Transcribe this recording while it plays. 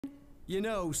You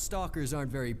know, stalkers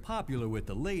aren't very popular with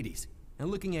the ladies.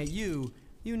 And looking at you,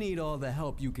 you need all the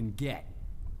help you can get.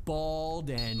 Bald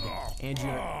and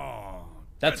you're...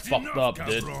 That's fucked up,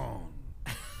 dude.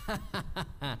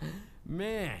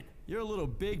 Man, you're a little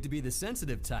big to be the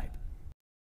sensitive type.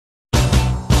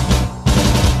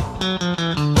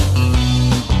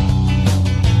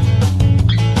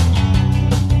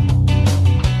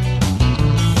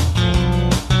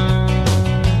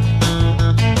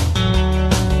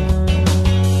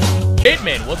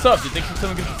 Hitman, what's up? Dude, thanks for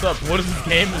coming to get the subs. What is this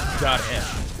game? This is goddamn.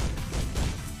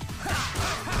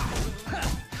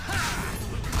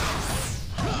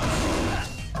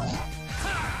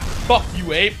 Fuck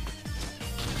you, ape.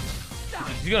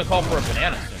 He's gonna call for a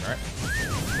banana soon, right?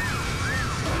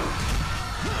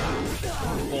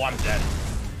 Oh, I'm dead.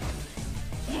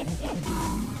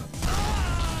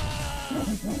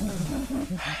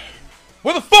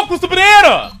 Where the fuck was the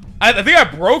banana? I think I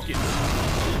broke it.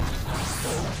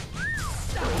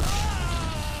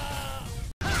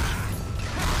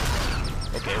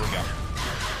 Okay, here we go.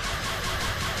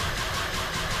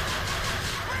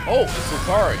 Oh, it's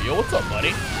Lacari. Yo, what's up,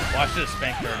 buddy? Watch this,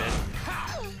 spank her in.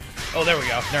 Oh, there we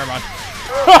go. Never mind.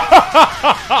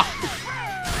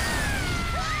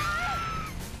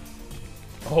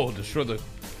 Oh, destroy the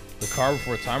car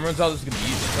before time runs out. This is gonna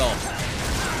be easy to tell.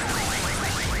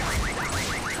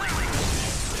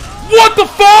 What the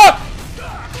fuck?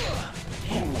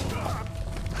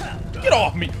 Get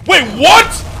off me! Wait,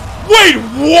 what? Wait,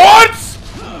 what?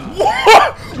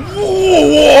 What?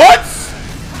 What?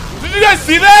 Did you guys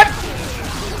see that?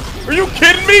 Are you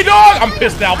kidding me, dog? I'm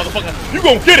pissed now, motherfucker. You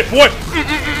gonna get it, boy.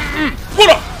 What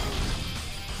up?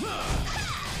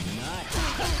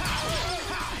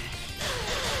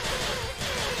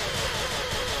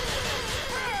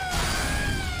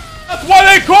 That's why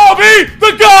they call me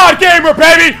the God Gamer,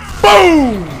 baby.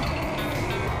 Boom.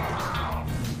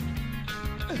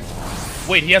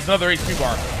 Wait, he has another HP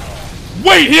bar.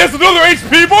 Wait, he has another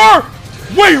HP bar?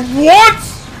 Wait, what?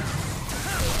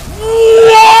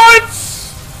 What?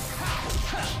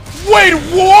 Wait,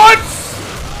 what?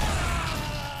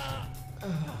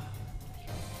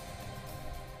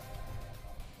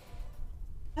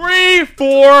 Three,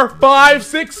 4, 5,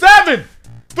 6, 7.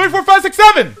 3, 4, 5, 6,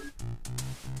 7.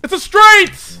 It's a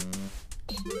straight.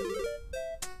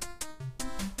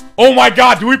 Oh my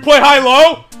god, do we play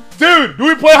high-low? Dude, do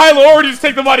we play high-low or do you just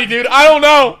take the money, dude? I don't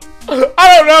know.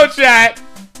 I don't know, chat.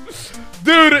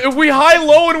 Dude, if we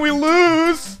high-low and we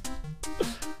lose...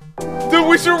 Dude,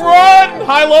 we should run!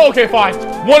 High-low? Okay, fine.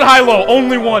 One high-low.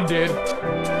 Only one, dude.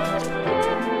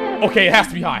 Okay, it has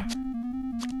to be high.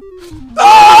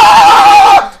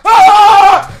 Ah!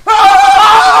 Ah!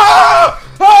 Ah!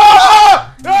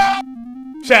 Ah! Ah!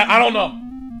 Chat, I don't know.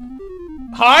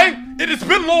 High? It's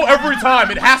been low every time.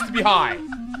 It has to be high.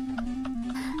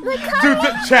 Dude,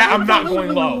 chat, I'm not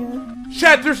going low.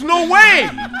 Chat, there's no way!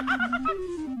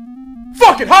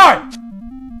 Fuck it, high!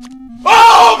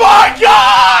 Oh my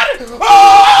god!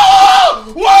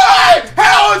 Oh! Why?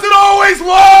 How is it always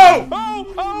low?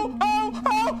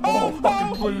 Oh,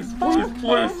 fucking please, please,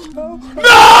 please.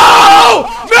 No!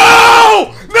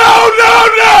 No! No, no,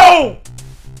 no!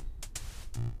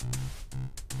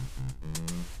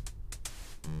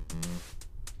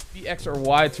 The X or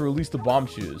Y to release the bomb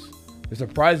shoes. They're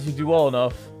surprised if you do well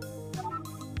enough.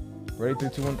 Ready, 3,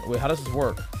 2, 1. Wait, how does this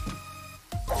work?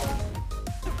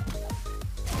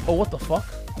 Oh, what the fuck?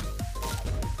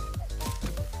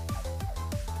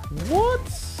 What?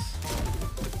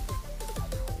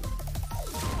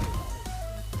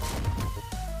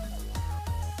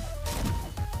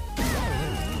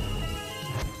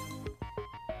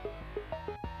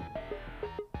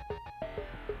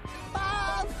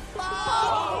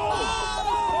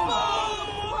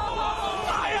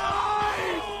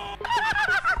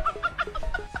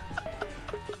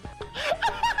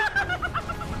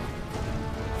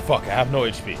 Fuck, I have no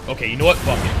HP. Okay, you know what?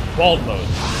 Fuck it. Bald mode.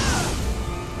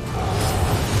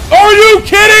 Are you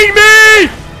kidding me?!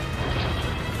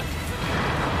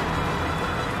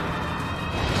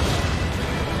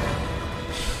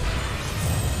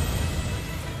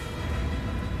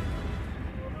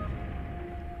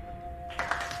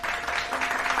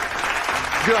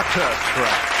 Gutter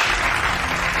trash.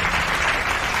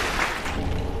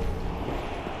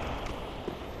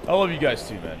 I love you guys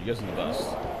too, man. You guys are the best.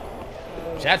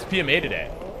 Chat's PMA today.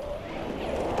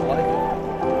 I like it.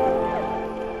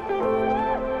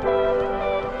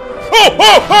 Oh,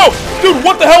 oh, oh! Dude,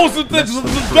 what the hell was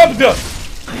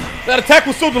that attack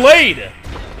was so delayed?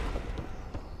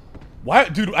 Why,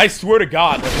 dude? I swear to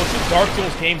God, like, what's the Dark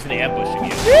Souls games in ambushing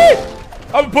you?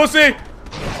 I'm a pussy.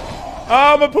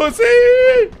 I'm a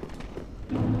pussy.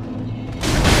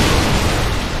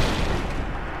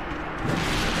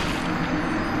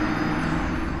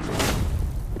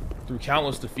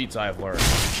 countless defeats I have learned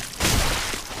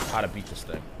how to beat this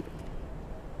thing.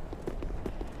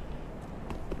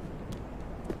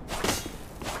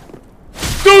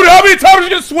 Dude, how many times are you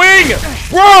gonna swing?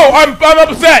 Bro, I'm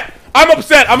upset. I'm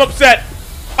upset. I'm upset.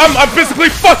 I'm physically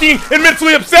fucking and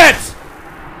mentally upset.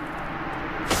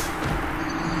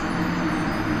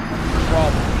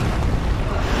 Problem.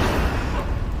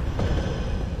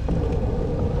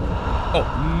 Oh,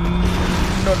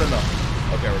 no.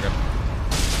 Okay, we're good.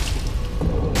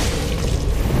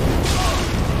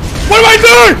 What am I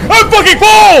doing? I'm fucking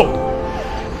full!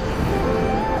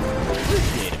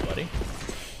 Appreciate it, buddy.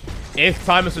 8th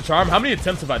time is the charm. How many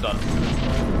attempts have I done?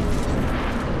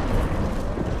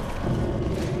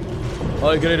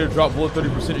 Oh, you're gonna drop bullet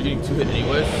 30%, you're getting 2 hit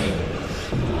anyways.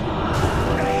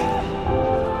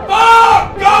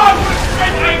 Oh, God!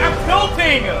 I'm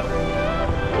tilting!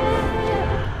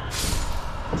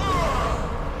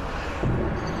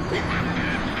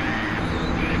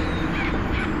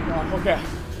 Okay.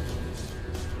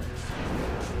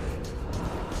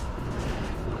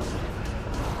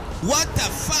 What the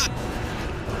fuck?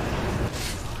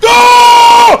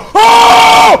 Oh!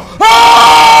 Oh!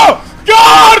 Oh!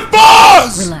 God,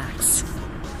 boss! Relax.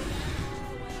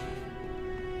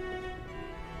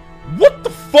 What the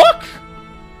fuck?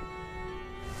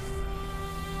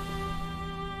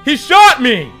 He shot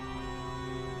me!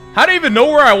 How do you even know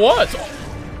where I was?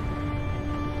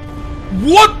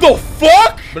 What the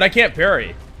fuck? But I can't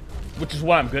parry, which is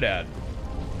what I'm good at.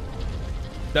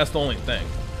 That's the only thing.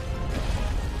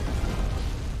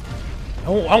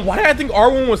 Oh, why did I think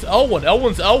R1 was L1?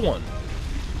 L1's L1.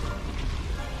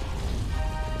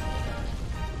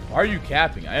 Why are you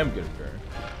capping? I am good at parrying.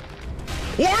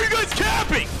 Why are you guys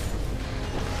capping?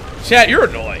 Chat, you're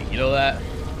annoying. You know that?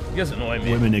 You guys annoy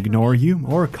me. Women ignore you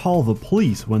or call the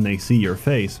police when they see your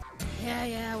face.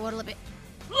 Yeah, what'll it be?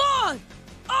 Lord!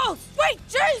 Oh, sweet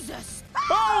Jesus!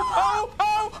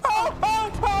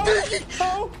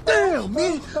 Damn,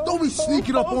 man! Don't be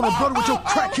sneaking up on a brother with your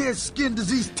crackhead skin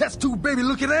disease test tube baby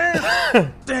looking ass!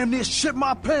 Damn near shit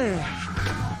my pants!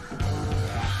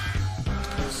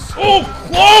 So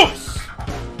close!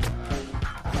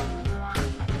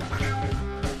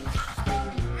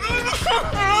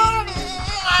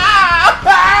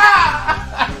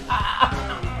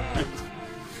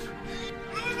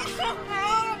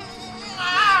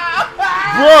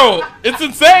 Bro, it's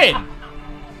insane!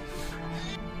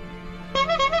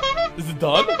 Is it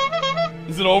done?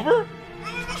 Is it over?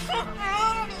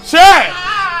 Chat!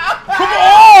 Come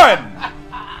on!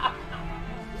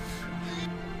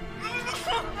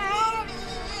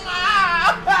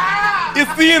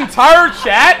 It's the entire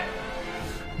chat?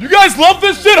 You guys love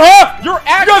this shit, huh? You're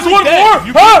actually you guys want dead. more?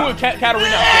 You Huh? put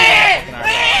Katarina.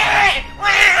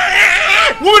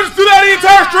 We'll just do that the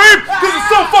entire stream because it's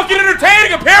so fucking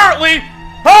entertaining, apparently.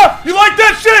 Huh? You like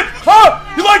that shit? Huh?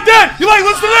 You like that? You like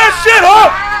listen to that shit,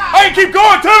 huh? I can keep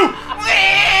going too.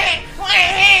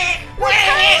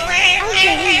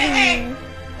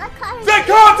 Is that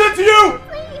content to you?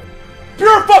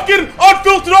 Pure fucking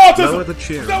unfiltered autism. Lower the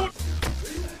cheer. Is that what-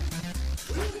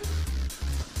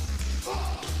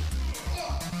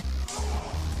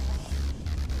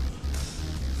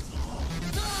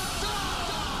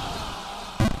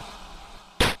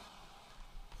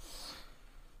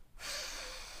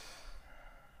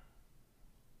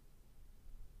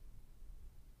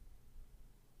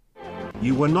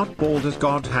 You were not bald as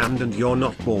God Hand and you're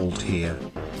not bald here.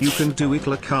 You can do it,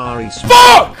 Lacari.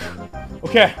 Fuck!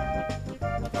 Okay.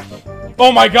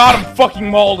 Oh my god, I'm fucking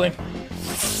molding.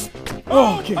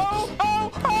 Oh, okay.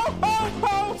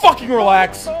 Fucking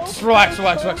relax. Just relax.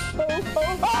 Relax!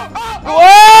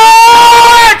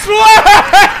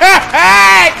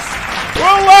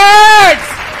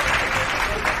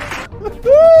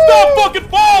 Stop fucking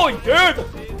falling, dude!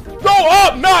 Go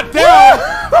up, not down!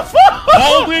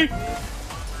 Molding!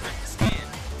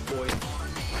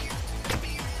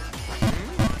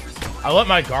 I let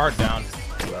my guard down.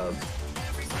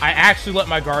 I actually let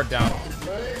my guard down.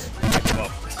 I give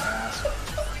up.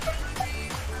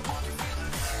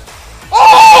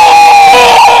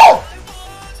 Oh!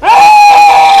 Oh!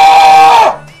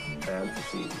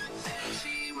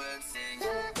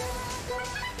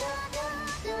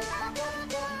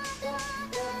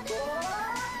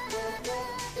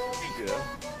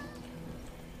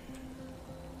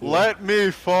 Let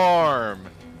me farm.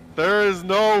 There is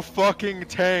no fucking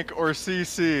tank or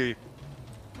CC.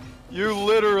 You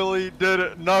literally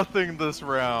did nothing this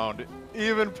round.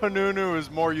 Even Panunu is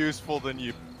more useful than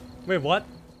you. Wait, what?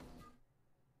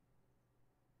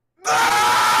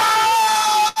 Ah!